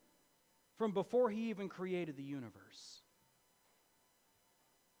moment from before He even created the universe.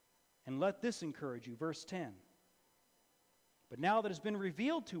 And let this encourage you. Verse 10. But now that has been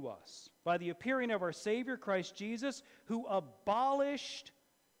revealed to us by the appearing of our Savior, Christ Jesus, who abolished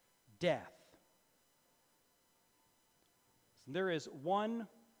death. So there is one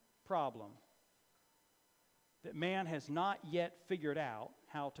problem that man has not yet figured out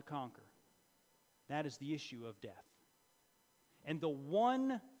how to conquer. That is the issue of death. And the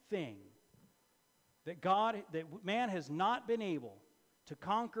one thing that man has not been able to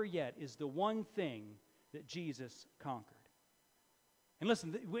conquer yet is the one thing that Jesus conquered. And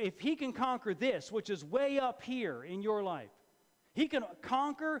listen, if He can conquer this, which is way up here in your life, He can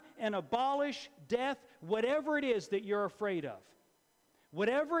conquer and abolish death, whatever it is that you're afraid of.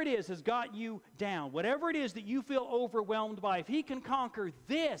 Whatever it is has got you down, whatever it is that you feel overwhelmed by, if he can conquer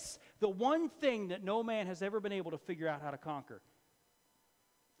this, the one thing that no man has ever been able to figure out how to conquer,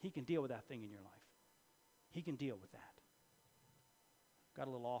 he can deal with that thing in your life. He can deal with that. Got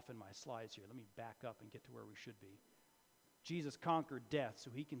a little off in my slides here. Let me back up and get to where we should be. Jesus conquered death so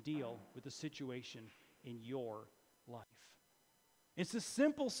he can deal with the situation in your life. It's a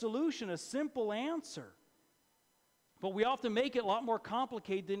simple solution, a simple answer. But we often make it a lot more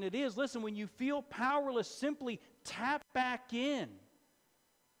complicated than it is. Listen, when you feel powerless, simply tap back in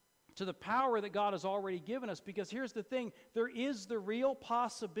to the power that God has already given us. Because here's the thing, there is the real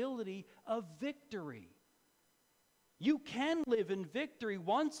possibility of victory. You can live in victory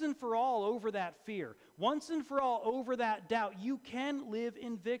once and for all over that fear. Once and for all over that doubt. You can live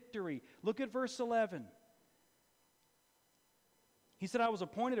in victory. Look at verse 11. He said, I was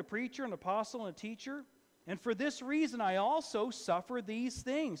appointed a preacher, an apostle, and a teacher. And for this reason I also suffer these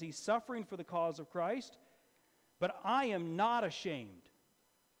things. He's suffering for the cause of Christ. But I am not ashamed.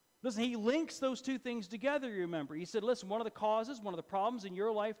 Listen, he links those two things together, you remember. He said, listen, one of the causes, one of the problems in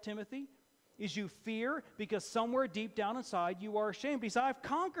your life, Timothy, is you fear because somewhere deep down inside you are ashamed. He said, I've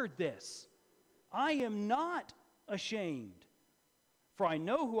conquered this. I am not ashamed. For I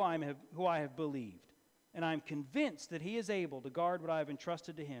know who I have believed. And I'm convinced that he is able to guard what I have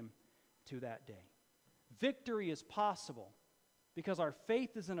entrusted to him to that day. Victory is possible because our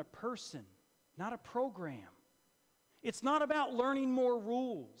faith is in a person, not a program. It's not about learning more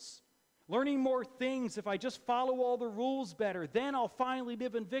rules, learning more things. If I just follow all the rules better, then I'll finally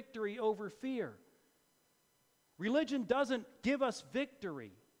live in victory over fear. Religion doesn't give us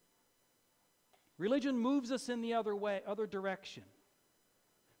victory. Religion moves us in the other direction.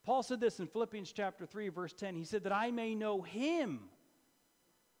 Paul said this in Philippians chapter 3, verse 10. He said that I may know him.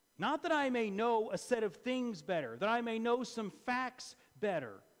 Not that I may know a set of things better, that I may know some facts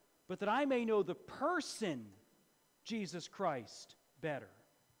better, but that I may know the person, Jesus Christ, better.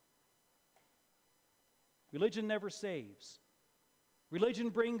 Religion never saves. Religion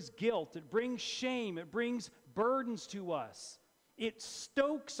brings guilt, it brings shame, it brings burdens to us. It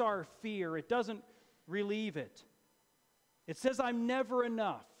stokes our fear, it doesn't relieve it. It says I'm never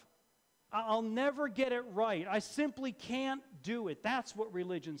enough. I'll never get it right. I simply can't do it. That's what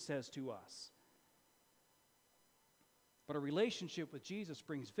religion says to us. But a relationship with Jesus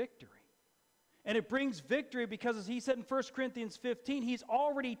brings victory. And it brings victory because, as he said in 1 Corinthians 15, he's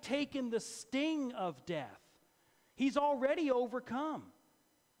already taken the sting of death. He's already overcome.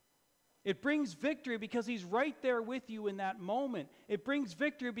 It brings victory because he's right there with you in that moment. It brings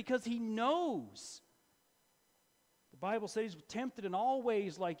victory because he knows. The Bible says he's tempted in all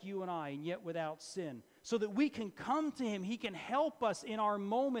ways like you and I, and yet without sin. So that we can come to him. He can help us in our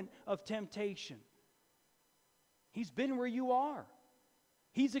moment of temptation. He's been where you are.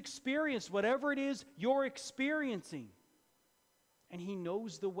 He's experienced whatever it is you're experiencing. And he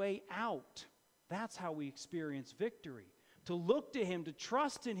knows the way out. That's how we experience victory. To look to him, to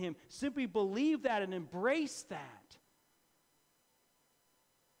trust in him, simply believe that and embrace that.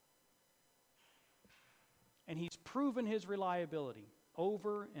 And he's proven his reliability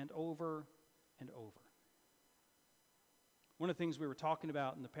over and over and over. One of the things we were talking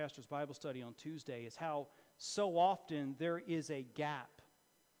about in the pastor's Bible study on Tuesday is how so often there is a gap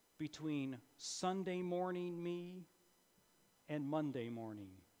between Sunday morning me and Monday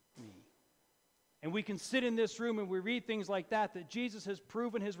morning me. And we can sit in this room and we read things like that Jesus has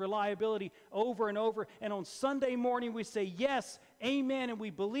proven his reliability over and over. And on Sunday morning we say, yes, amen, and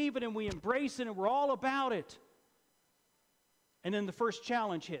we believe it and we embrace it and we're all about it. And then the first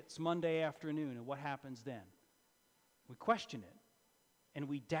challenge hits Monday afternoon, and what happens then? We question it and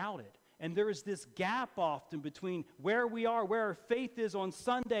we doubt it. And there is this gap often between where we are, where our faith is on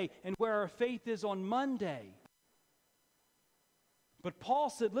Sunday, and where our faith is on Monday. But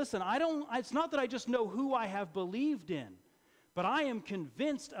Paul said, listen, it's not that I just know who I have believed in, but I am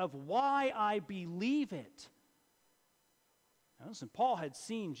convinced of why I believe it. Now listen, Paul had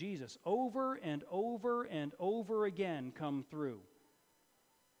seen Jesus over and over and over again come through.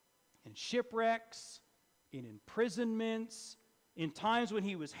 In shipwrecks, in imprisonments, in times when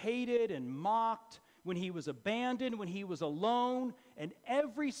he was hated and mocked, when he was abandoned, when he was alone, and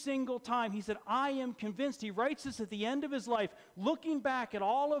every single time he said, I am convinced. He writes this at the end of his life, looking back at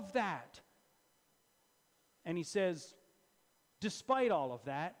all of that. And he says, despite all of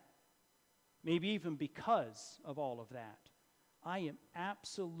that, maybe even because of all of that, I am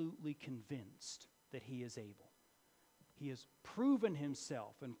absolutely convinced that he is able. He has proven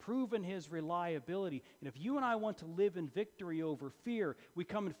himself and proven his reliability. And if you and I want to live in victory over fear, we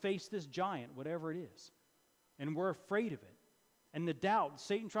come and face this giant, whatever it is. And we're afraid of it. And the doubt,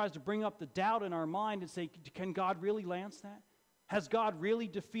 Satan tries to bring up the doubt in our mind and say, can God really lance that? Has God really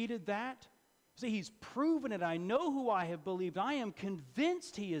defeated that? See, he's proven it. I know who I have believed. I am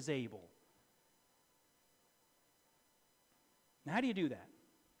convinced he is able. Now, how do you do that?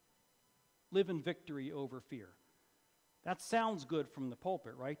 Live in victory over fear. That sounds good from the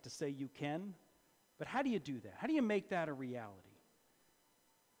pulpit, right, to say you can. But how do you do that? How do you make that a reality?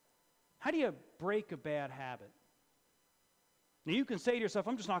 How do you break a bad habit? Now, you can say to yourself,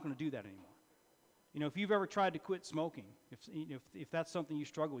 I'm just not going to do that anymore. You know, if you've ever tried to quit smoking, if that's something you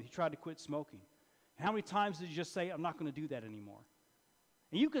struggle with, you tried to quit smoking. How many times did you just say, I'm not going to do that anymore?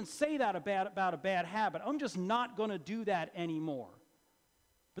 And you can say that about a bad habit. I'm just not going to do that anymore.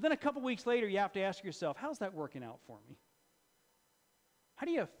 But then a couple weeks later, you have to ask yourself, how's that working out for me? How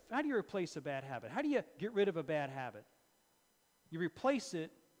do you replace a bad habit? How do you get rid of a bad habit? You replace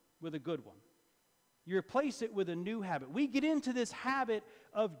it with a good one. You replace it with a new habit. We get into this habit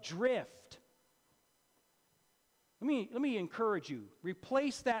of drift. Let me encourage you.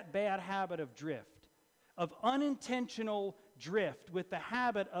 Replace that bad habit of drift, of unintentional drift, with the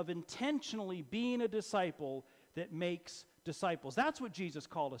habit of intentionally being a disciple that makes disciples. That's what Jesus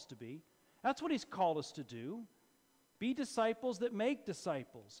called us to be. That's what he's called us to do. Be disciples that make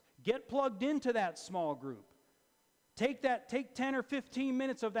disciples. Get plugged into that small group. Take 10 or 15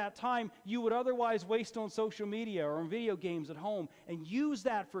 minutes of that time you would otherwise waste on social media or on video games at home, and use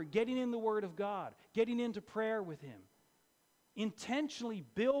that for getting in the Word of God, getting into prayer with him. Intentionally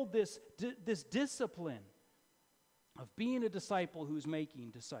build this discipline of being a disciple who's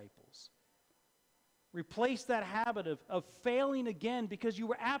making disciples. Replace that habit of failing again because you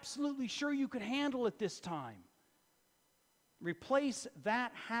were absolutely sure you could handle it this time. Replace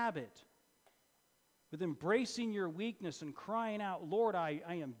that habit with embracing your weakness and crying out, Lord, I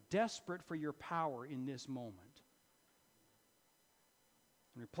am desperate for your power in this moment.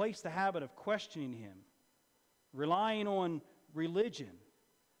 And replace the habit of questioning him, relying on religion,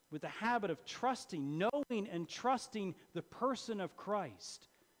 with the habit of trusting, knowing and trusting the person of Christ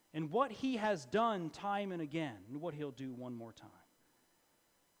and what he has done time and again, and what he'll do one more time.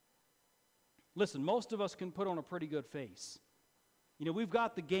 Listen, most of us can put on a pretty good face. You know, we've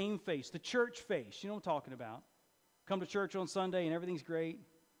got the game face, the church face. You know what I'm talking about. Come to church on Sunday and everything's great.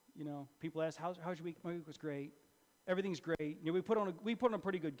 You know, people ask, how's your week? My week was great. Everything's great. You know, we put on a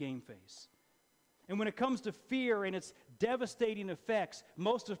pretty good game face. And when it comes to fear and its devastating effects,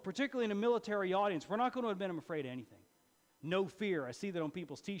 particularly in a military audience, we're not going to admit I'm afraid of anything. No fear. I see that on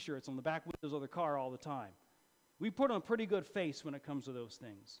people's T-shirts on the back windows of their car all the time. We put on a pretty good face when it comes to those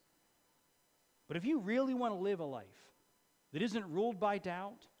things. But if you really want to live a life that isn't ruled by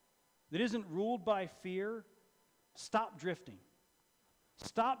doubt, that isn't ruled by fear, stop drifting.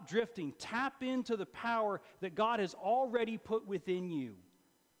 Stop drifting. Tap into the power that God has already put within you.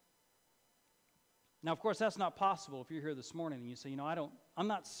 Now, of course, that's not possible if you're here this morning and you say, you know, I'm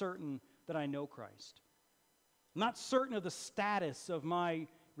not certain that I know Christ. I'm not certain of the status of my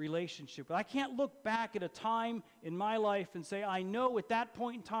relationship. But I can't look back at a time in my life and say, I know at that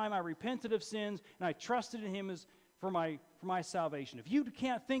point in time I repented of sins and I trusted in him for my salvation. If you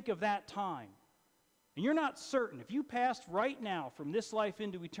can't think of that time, and you're not certain, if you passed right now from this life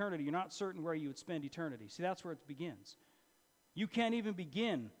into eternity, you're not certain where you would spend eternity. See, that's where it begins. You can't even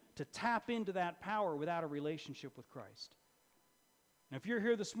begin to tap into that power without a relationship with Christ. Now, if you're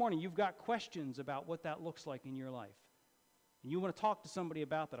here this morning, you've got questions about what that looks like in your life, and you want to talk to somebody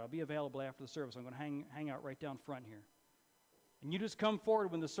about that, I'll be available after the service. I'm going to hang out right down front here. And you just come forward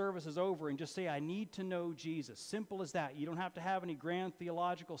when the service is over and just say, I need to know Jesus. Simple as that. You don't have to have any grand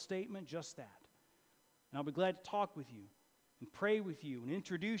theological statement, just that. And I'll be glad to talk with you and pray with you and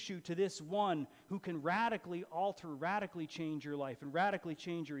introduce you to this one who can radically alter, radically change your life and radically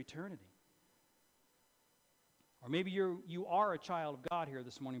change your eternity. Or maybe you are a child of God here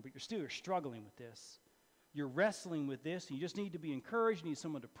this morning, but you're struggling with this. You're wrestling with this, and you just need to be encouraged. You need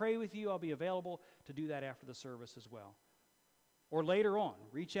someone to pray with you. I'll be available to do that after the service as well. Or later on,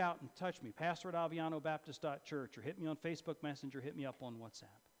 reach out and touch me, pastor@avianobaptist.church, or hit me on Facebook Messenger, hit me up on WhatsApp.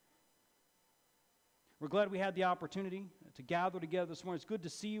 We're glad we had the opportunity to gather together this morning. It's good to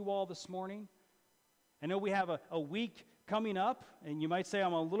see you all this morning. I know we have a week coming up, and you might say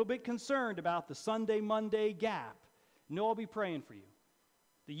I'm a little bit concerned about the Sunday-Monday gap. No, I'll be praying for you.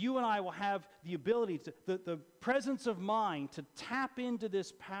 That you and I will have the ability, the presence of mind to tap into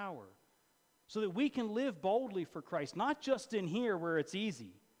this power so that we can live boldly for Christ, not just in here where it's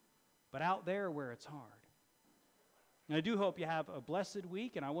easy, but out there where it's hard. And I do hope you have a blessed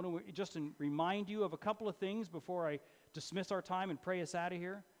week, and I want to just remind you of a couple of things before I dismiss our time and pray us out of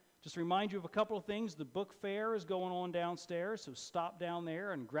here. Just to remind you of a couple of things. The book fair is going on downstairs, so stop down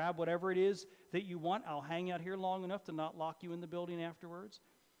there and grab whatever it is that you want. I'll hang out here long enough to not lock you in the building afterwards.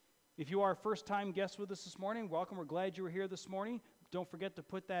 If you are a first-time guest with us this morning, welcome. We're glad you were here this morning. Don't forget to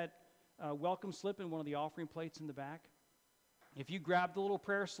put that welcome slip in one of the offering plates in the back. If you grabbed the little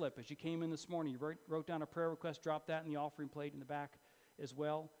prayer slip as you came in this morning, you wrote down a prayer request, drop that in the offering plate in the back as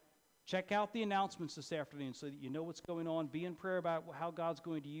well. Check out the announcements this afternoon so that you know what's going on. Be in prayer about how God's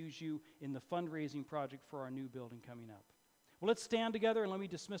going to use you in the fundraising project for our new building coming up. Well, let's stand together and let me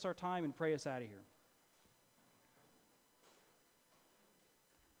dismiss our time and pray us out of here.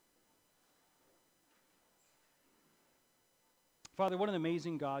 Father, what an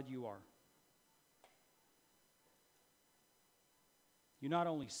amazing God you are. You not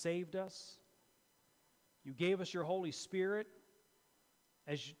only saved us, you gave us your Holy Spirit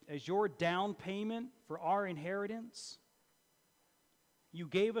as your down payment for our inheritance. You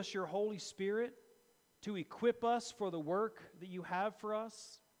gave us your Holy Spirit to equip us for the work that you have for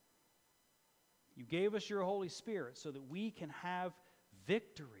us. You gave us your Holy Spirit so that we can have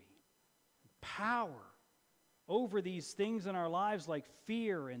victory, power over these things in our lives like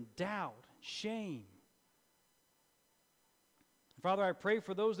fear and doubt, shame. Father, I pray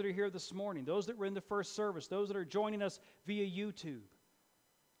for those that are here this morning, those that were in the first service, those that are joining us via YouTube.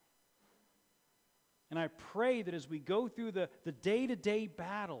 And I pray that as we go through the day-to-day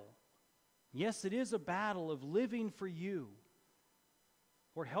battle, yes, it is a battle of living for you,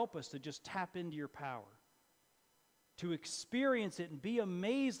 Lord, help us to just tap into your power, to experience it and be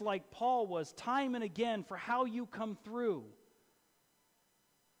amazed like Paul was time and again for how you come through.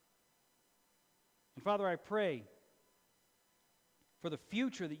 And Father, I pray for the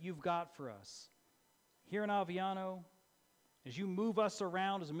future that you've got for us here in Aviano, as you move us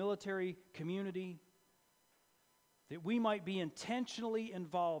around as a military community, that we might be intentionally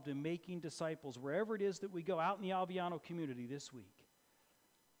involved in making disciples wherever it is that we go out in the Aviano community this week.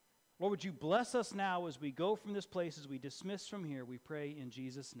 Lord, would you bless us now as we go from this place, as we dismiss from here, we pray in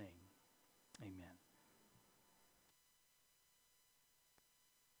Jesus' name. Amen.